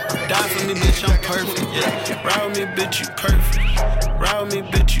transform it. Die for me, bitch, I'm perfect, yeah. Ride with me, bitch, you perfect. Ride with me,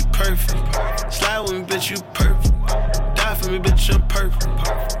 bitch, you perfect. Slide with me, bitch, you perfect. Die for me, bitch, I'm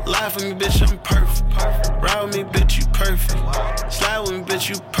perfect. Lie for me, bitch, I'm perfect. Ride with me, bitch, you perfect. Slide with me, bitch,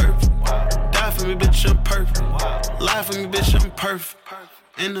 you perfect. Die for me, bitch, I'm perfect. Lie for me, bitch, I'm perfect.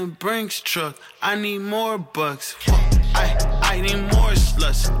 In the Brinks truck, I need more bucks. I need more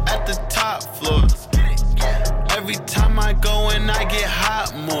sluts at the top floor. Every time I go in, I get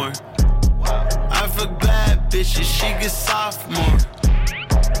hot more. I fuck bad bitches, she get sophomore.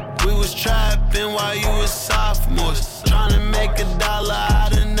 We was trapping while you was sophomores. Tryna make $1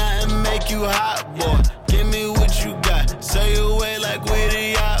 out of nothing, make you hot, boy. Give me what you got, say your way like we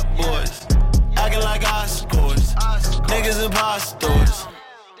the yacht boys. Acting like Oscars, niggas impostors.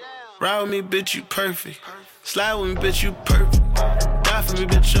 Ride with me, bitch, you perfect. Slide with me, bitch, you perfect. Die for me,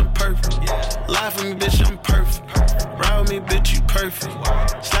 bitch, I'm perfect. Lie for me, bitch, I'm perfect. Ride with me, bitch, you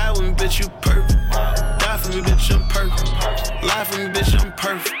perfect. Slide with me, bitch, you perfect. Die for me, bitch, I'm perfect. Lie for me, bitch, I'm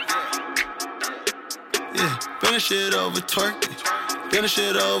perfect. Yeah, bend the shit over twerking. Bend the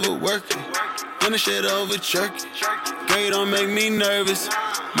shit over working. Bend the shit over jerking. Girl, you don't make me nervous.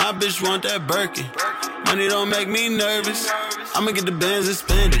 My bitch want that Birkin. Money don't make me nervous. I'ma get the bands and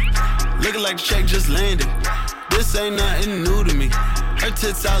spend it. Looking like the check just landed. This ain't nothing new to me. Her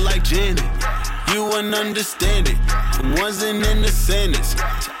tits out like Janet. You wouldn't understand it. From ones in the sentence.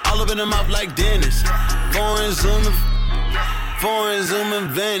 All up in the mouth like Dennis. Foreign zooming,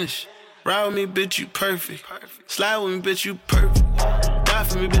 vanish. Ride with me, bitch, you perfect. Slide with me, bitch, you perfect. Die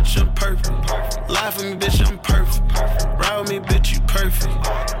for me, bitch, I'm perfect. Lie for me, bitch, I'm perfect. Ride with me, bitch, you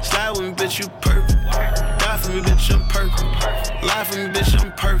perfect. Slide with me, bitch, you perfect. Die for me, bitch, I'm perfect. Lie for me, bitch,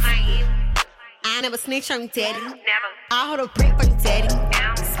 I'm perfect. I never snitch on you, daddy. I hold a brick for you, daddy.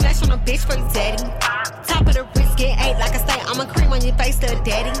 Splash on a bitch for you, daddy. Top of the wrist, get 8 like I say. I'm a cream on your face, little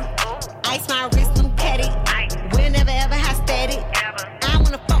daddy. Ice my wrist, new petty. We'll never ever have static. I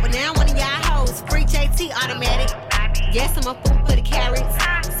wanna fuck with now one of y'all hoes. Free JT automatic. Yes, I'm a fool for the carrots.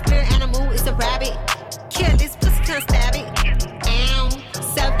 Spirit animal is a rabbit. Kill this pussy, can't stab it. Ow,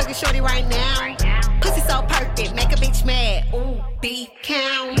 7-figure shorty right now. Pussy so perfect, make a bitch mad. Ooh, beat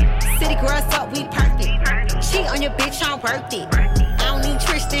count. City girls up, we perfect. Cheat on your bitch, I'm worth it. I don't need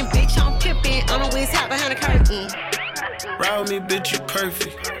Tristan, bitch, I'm pimpin'. I'm a whiz out behind the curtain. Ride with me, bitch, you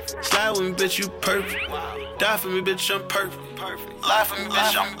perfect. Slide with me, bitch, you perfect. Die for me, bitch, I'm perfect. Lie for me,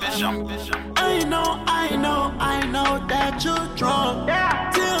 bitch, I'm. I know that you're drunk.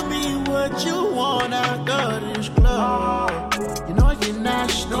 Tell me what you want after this club. You know you're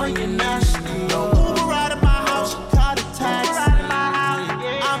nasty, Uber right at my house, call the taxi.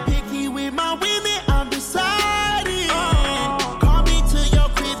 I'm picky with my women, I'm deciding. Call me to your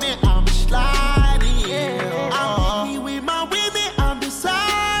crib and I'm sliding. I'm picky with my women, I'm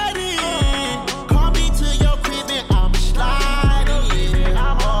deciding. Call me to your crib and I'm sliding.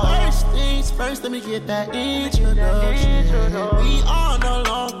 First things first, let me get that introduction. We on the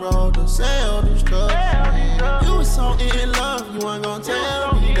long road to sell this truck. You was so in love, you ain't gonna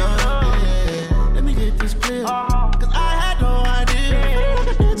tell me nothing. Let me get this clear, cause I had no idea. I feel like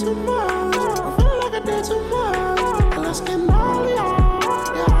I did too much. Let's get all y'all.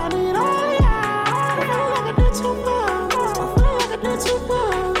 Yeah, I need all y'all. I feel like I did too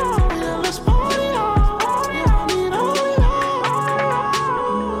much. Yeah, let's party y'all. Yeah, I need all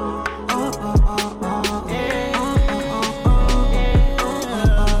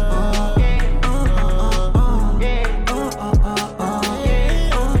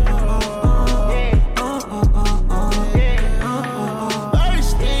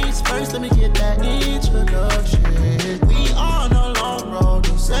First things first, let me get that introduction. We on a long road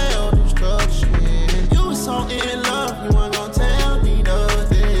to sell destruction. You was so in love, you ain't gonna tell me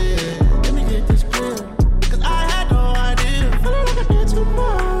nothing. Let me get this clear, cause I had no idea. I feel like I did too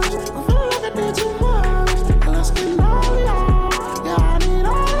much. Let's get all y'all. Yeah, I need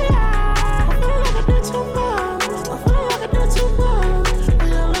all y'all. I feel like I did too much.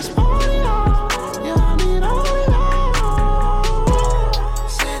 Yeah, let's party y'all. Yeah, I need all y'all.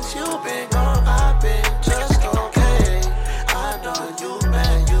 Since you been gone, I've been just okay. I know you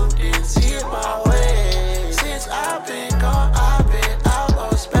mad, you didn't see it my way. Since I've been gone, I've been out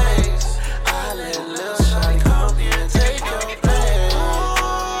of space. I let Lil Shawty come here and take your place.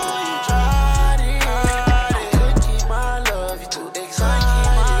 You tried it. Couldn't keep my love, you too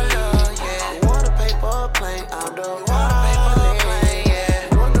excited. Yeah, want a paper plane, I'm the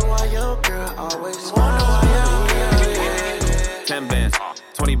one. Wonder why your girl always wonder why your girl. 10 bands,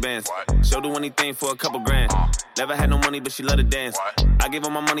 20 bands. She'll do anything for a couple grand. Never had no money, but she love to dance. I give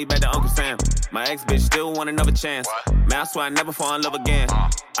her my money back to Uncle Sam. My ex bitch still want another chance. Man, I swear I never fall in love again.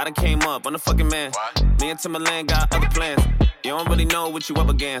 I done came up, I'm the fucking man. Me and Timberland got other plans. You don't really know what you up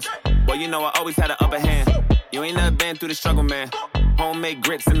against. Well, you know I always had an upper hand. You ain't never been through the struggle, man. Homemade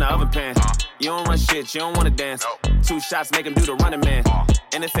grits in the oven pan. You don't run shit, you don't wanna dance. 2 shots make him do the running man.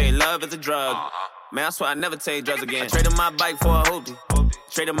 And they say love is a drug. Man, I swear I never take drugs again. I traded my bike for a hoopty.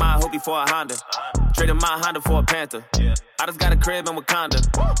 Traded my hoopty for a Honda. Traded my Honda for a Panther. I just got a crib in Wakanda.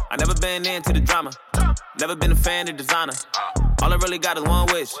 I never been into the drama. Never been a fan of designer. All I really got is one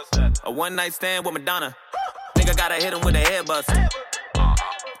wish. A one night stand with Madonna. Think I gotta hit him with a head bust.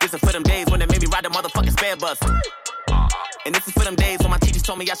 This is for them days when they made me ride the motherfucking spare bus. And this is for them days when my teachers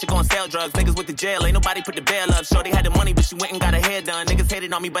told me I should go and sell drugs. Niggas with the jail, ain't nobody put the bail up. Shorty had the money, but she went and got her hair done. Niggas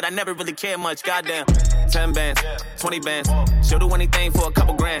hated on me, but I never really cared much. Goddamn. 10 bands, 20 bands. She'll do anything for a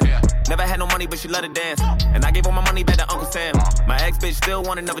couple grand. Never had no money, but she love to dance. And I gave all my money back to Uncle Sam. My ex bitch still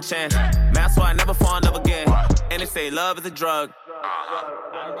want another chance. Man, I swear I never fall in love again. And they say love is a drug.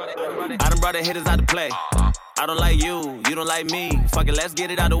 I done brought the hitters out to play. I don't like you, you don't like me. Fuck it, let's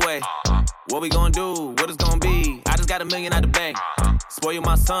get it out the way. What we gonna do? What it's gonna be? I just got $1 million out the bank. Spoil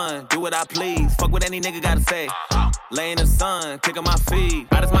my son, do what I please. Fuck what any nigga gotta say. Lay in the sun, kick on my feet.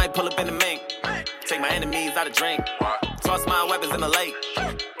 I just might pull up in the mink. Take my enemies out of drink. Toss my weapons in the lake.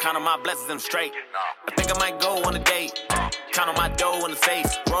 Count on my blessings and I'm straight. I think I might go on a date. Count on my dough in the safe.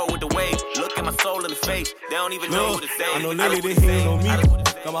 Roll with the wave. Look at my soul in the face. They don't even know what to say. I know lately they hating on me.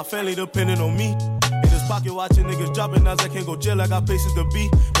 Got my family depending on me. In this pocket watching niggas dropping knives. I can't go jail, I got places to be.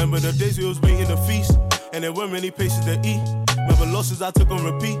 Remember the days we was waiting to feast. And there weren't many places to eat. Remember losses I took on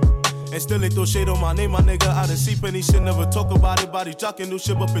repeat. And still they throw shade on my name, my nigga. I done see plenty shit, never talk about it. Body jocking, new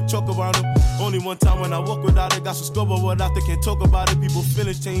shit up and choke around them. Only one time when I walk without it, got some scope of what after can't talk about it. People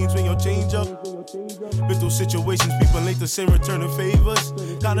feelings change when you change up. Been through situations, people ain't the same, returning favors.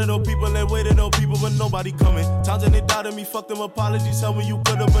 Counted on people and waiting on people, but nobody coming. Times when they doubted me, fuck them apologies. Tell me you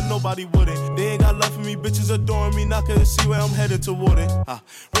could've, but nobody wouldn't. They ain't got love for me, bitches adoring me. Now couldn't see where I'm headed toward it. I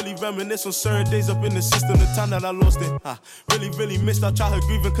really reminisce on certain days up in the system, the time that I lost it. I really missed our childhood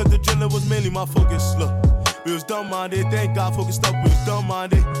grieving, cause the drilling was mainly my focus. Look, we was dumb-minded, thank God focused up, we was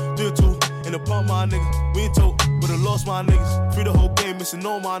dumb-minded. 3 or 2, And upon my niggas, we ain't told, but I lost my niggas. Free the whole game, missing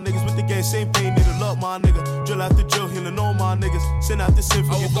all my niggas. With the game, same pain, need to love my nigga. Drill after drill, healing all my niggas. Send out the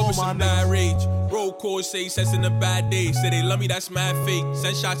symphony, all my niggas. Bad rage. Roll calls say sense in the bad days. Say they love me, that's mad fake.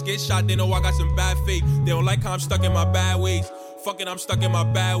 Send shots, get shot, they know I got some bad faith. They don't like how I'm stuck in my bad ways. Fucking, I'm stuck in my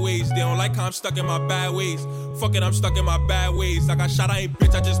bad ways. They don't like how I'm stuck in my bad ways. Fucking, I'm stuck in my bad ways. I got shot, I ain't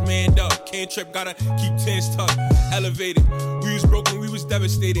bitch, I just manned up. Can't trip, gotta keep tens tucked. Elevated, we was broken, we was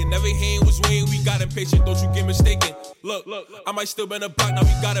devastated. Never hand was weighing, we got impatient. Don't you get mistaken. Look, I might still been a block, now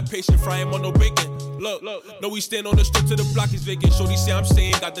we got a patient. Frying on no bacon. Look, no, we stand on the strip till the block is vacant. Shorty say I'm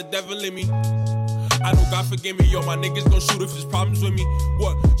staying, got the devil in me. I know God forgive me, yo, my niggas gon' shoot if there's problems with me.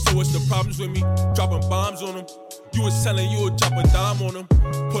 What? So what's the problems with me? Dropping bombs on them. You was telling you would drop a dime on him.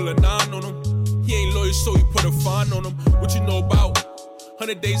 Pull a 9 on him. He ain't loyal, so he put a fine on him. What you know about?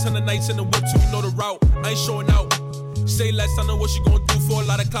 100 days, 100 nights in the whip till you know the route. I ain't showing out. Say less, I know what you gon' do for a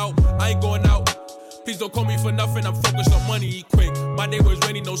lot of clout. I ain't going out. Please don't call me for nothing, I'm focused on money, eat quick. My neighbor's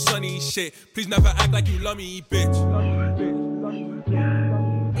rainy, no sunny, shit. Please never act like you love me, eat bitch.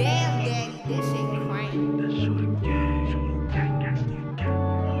 Damn, daddy, this shit crazy.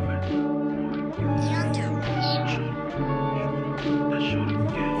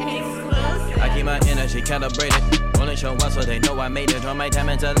 I keep my energy calibrated. Only show up so they know I made it. On my time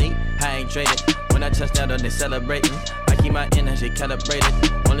mentally, I ain't traded. When I touch down, they celebrating. I keep my energy calibrated.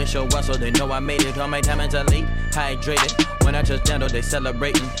 Only show up so they know I made it. On my time mentally, hydrated. When I touch down, they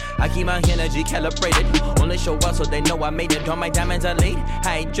celebrating. I keep my energy calibrated. Only show up so they know I made it. On my time mentally,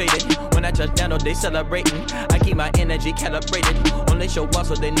 hydrated. When I touch down, they celebrating. I keep my energy calibrated. Only show up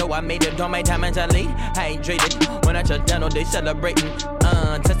so they know I made it. On my time mentally, hydrated. When I touch down, they celebrating.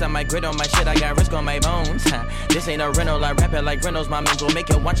 Test on my grit on my shit, I got risk on my bones. This ain't a rental, I rap it like Reynolds. My mental make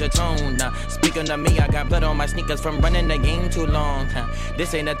you watch your tone. Speaking to me, I got blood on my sneakers from running the game too long.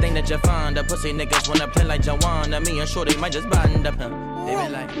 This ain't a thing that you find. The pussy niggas wanna play like Jawan. Me and Shorty might just bind up.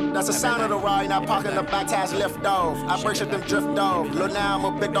 That's the sound of the ride, now parking the back tires lift off. I break shit them drift off. Look now,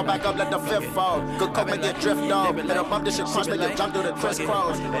 I'ma pick up back up, let the fifth fall. Good coke make it drift off. Let her bump this shit crunch, make it jump through the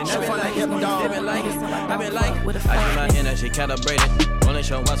crisscross. Shit from the hip dog. I keep my energy calibrated. Only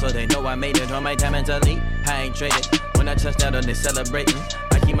show up so they know I made it. On my time mentally, I ain't traded. When I touch down, they celebrating.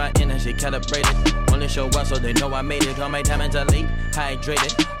 I keep my energy calibrated. Only show up so they know I made it. On my time mentally,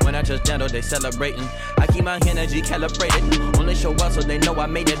 hydrated. When I touch down, they celebrating. I keep my energy calibrated. Only show up so they know I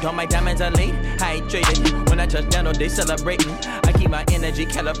made it. On my time mentally, hydrated. When I touch down, they celebrating. I keep my energy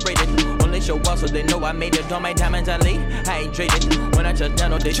calibrated. Only show up so they know I made it. On my time mentally, hydrated. When I touch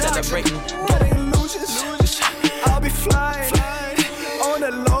down, they celebrating. Getting illusions. I'll be flying on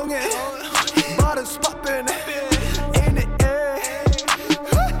the long end. Bottles popping in the air.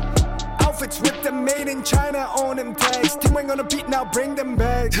 Outfits with them made in China on them tags. Team wing on the beat now, bring them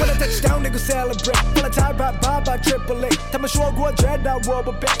back. When I touch down, niggas celebrate. When I tie back, by triple A. Tell me sure go dread that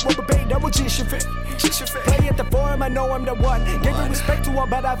wobble bait, double G shit fit. Play at the forum, I know I'm the one. Give you respect to one,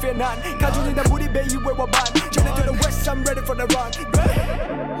 but I fear none. Cause you need the booty, baby, you wear a bun. Journey to the west, I'm ready for the run.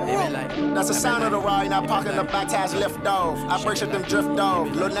 That's the sound of the ride, now parking the back tires lift off. I break shit them drift off.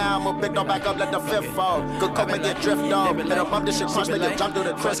 Look now, I'ma pick up back up, let the fifth fall. Good coke make it drift off. Let her bump this shit crunch, make it jump through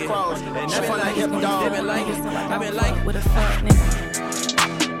the crisscross. Shit from the hip dog. I've been like with a fat nigga.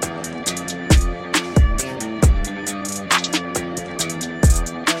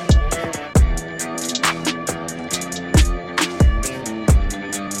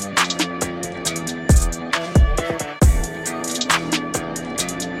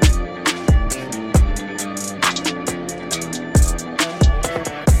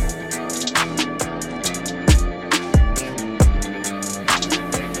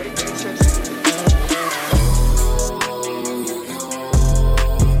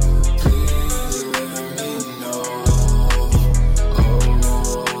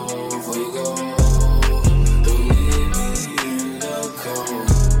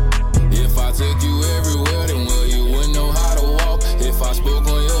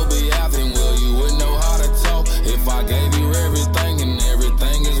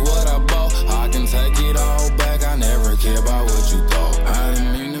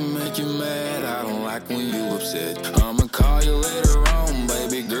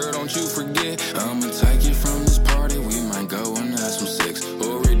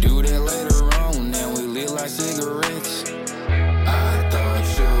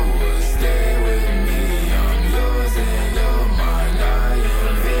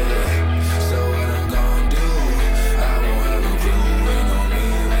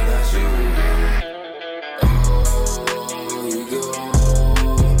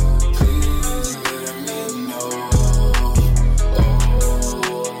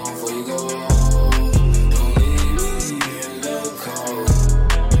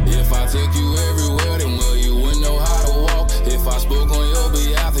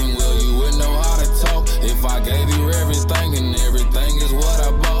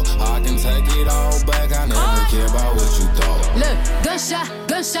 gunshot,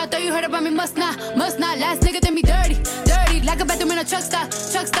 gunshot. Thought you heard about me, must not. Last nigga did me dirty, dirty. Like a bathroom in a truck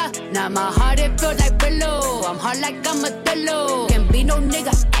stop. Now my heart, it feels like Brillo. I'm hard like I'm a Dello. Can't be no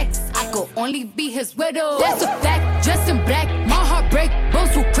nigga ex, I could only be his widow. That's a fact, dressed in black, my heart break,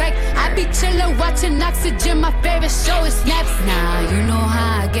 bones will crack. I be chillin', watching Oxygen, my favorite show is Snaps. Nah, you know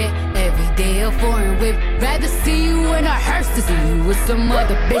how I get, every day a foreign whip. Rather see you in a hearse than see you with some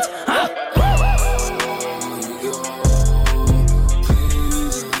other bitch, huh?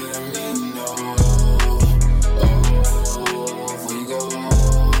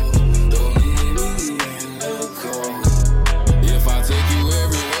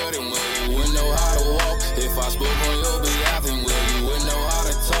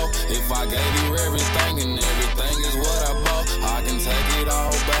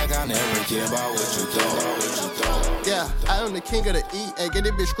 About what you thought. Yeah, I am the king of the E. Hey, get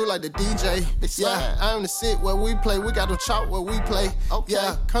this bitch screw like the DJ. Yeah, I am the sit where we play. We got to chop where we play. Okay.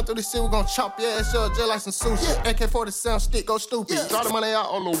 Yeah, come through the city, we gon' chop your ass up just like some sushi. Yeah. AK-47 stick, go stupid. Yeah. Draw the money out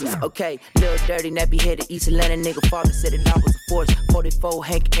on the wall. Okay, little dirty, nappy headed East Atlanta nigga. Father said it all was a force. 44,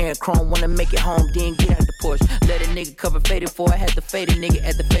 Hank, Aaron Chrome. Wanna make it home, then get out the Porsche. Let a nigga cover faded for. I had to fade a nigga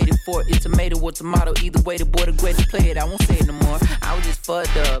at the faded for. It's tomato or tomato. Either way, the boy the greatest play it. I won't say it no more. I was just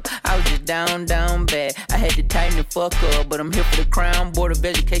fucked up. I was just down bad. I had to tighten the fuck up, but I'm here for the crown. Board of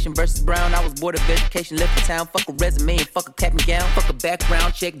Education versus Brown. I was board of education, left the town. Fuck a resume and fuck a cap and gown. Fuck a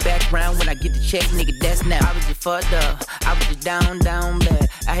background, check background. When I get the check, nigga, that's now. I was just fucked up. I was just down bad.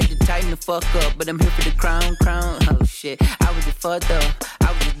 I had to tighten the fuck up, but I'm here for the crown. Oh shit. I was just fucked up.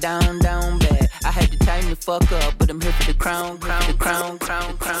 I was just down bad. I had to tighten the fuck up, but I'm here for the crown.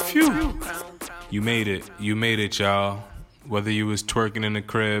 Phew. You made it, y'all. Whether you was twerking in the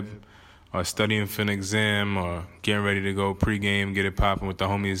crib, or studying for an exam, or getting ready to go pregame, get it popping with the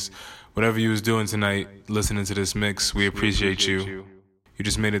homies, whatever you was doing tonight, listening to this mix, we appreciate you. You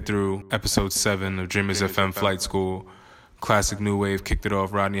just made it through episode 7 of Dreamers FM Flight School. Classic new wave kicked it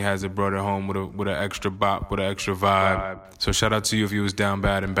off. Rodney has it, brought it home with an extra bop, with an extra vibe. So shout out to you if you was down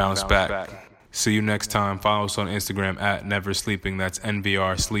bad and bounced back. See you next time. Follow us on Instagram at Never Sleeping. That's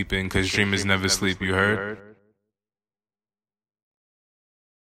NVR Sleeping, because dreamers never sleep, you heard?